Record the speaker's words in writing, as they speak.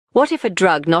What if a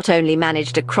drug not only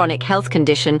managed a chronic health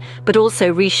condition, but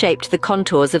also reshaped the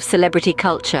contours of celebrity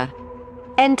culture?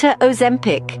 Enter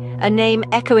Ozempic, a name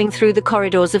echoing through the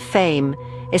corridors of fame,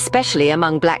 especially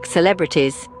among Black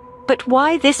celebrities. But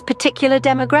why this particular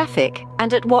demographic,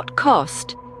 and at what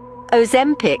cost?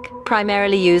 Ozempic,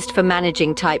 primarily used for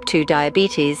managing type 2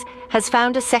 diabetes, has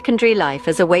found a secondary life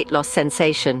as a weight loss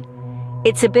sensation.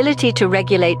 Its ability to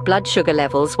regulate blood sugar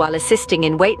levels while assisting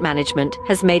in weight management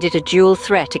has made it a dual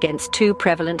threat against two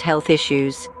prevalent health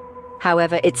issues.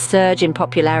 However, its surge in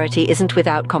popularity isn't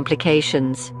without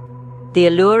complications. The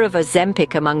allure of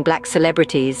Ozempic among Black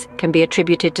celebrities can be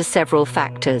attributed to several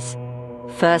factors.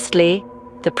 Firstly,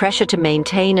 the pressure to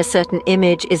maintain a certain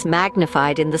image is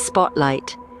magnified in the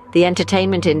spotlight. The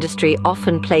entertainment industry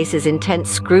often places intense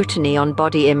scrutiny on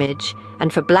body image,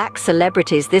 and for Black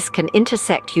celebrities this can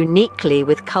intersect uniquely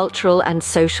with cultural and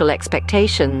social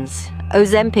expectations.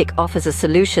 Ozempic offers a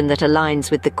solution that aligns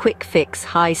with the quick-fix,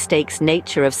 high-stakes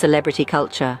nature of celebrity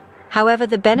culture. However,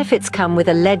 the benefits come with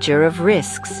a ledger of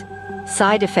risks.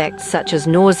 Side effects such as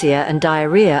nausea and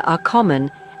diarrhea are common,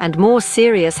 and more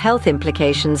serious health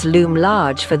implications loom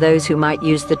large for those who might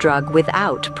use the drug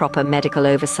without proper medical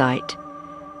oversight.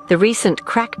 The recent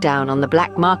crackdown on the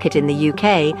black market in the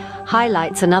UK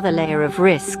highlights another layer of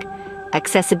risk: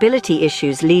 accessibility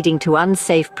issues leading to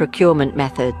unsafe procurement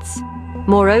methods.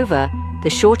 Moreover, the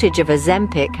shortage of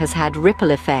Ozempic has had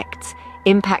ripple effects,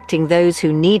 impacting those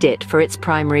who need it for its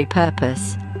primary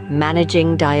purpose: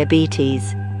 managing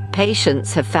diabetes.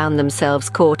 Patients have found themselves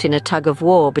caught in a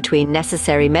tug-of-war between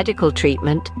necessary medical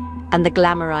treatment and the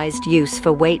glamorized use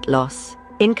for weight loss.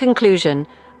 In conclusion,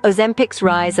 Ozempic's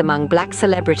rise among Black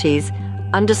celebrities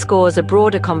underscores a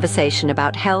broader conversation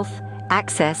about health,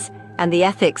 access, and the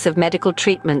ethics of medical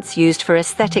treatments used for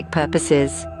aesthetic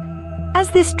purposes.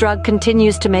 As this drug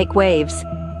continues to make waves,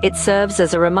 it serves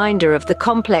as a reminder of the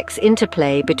complex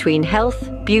interplay between health,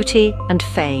 beauty, and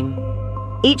fame.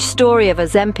 Each story of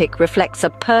Ozempic reflects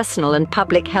a personal and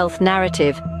public health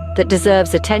narrative that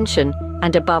deserves attention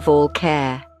and, above all,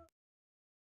 care.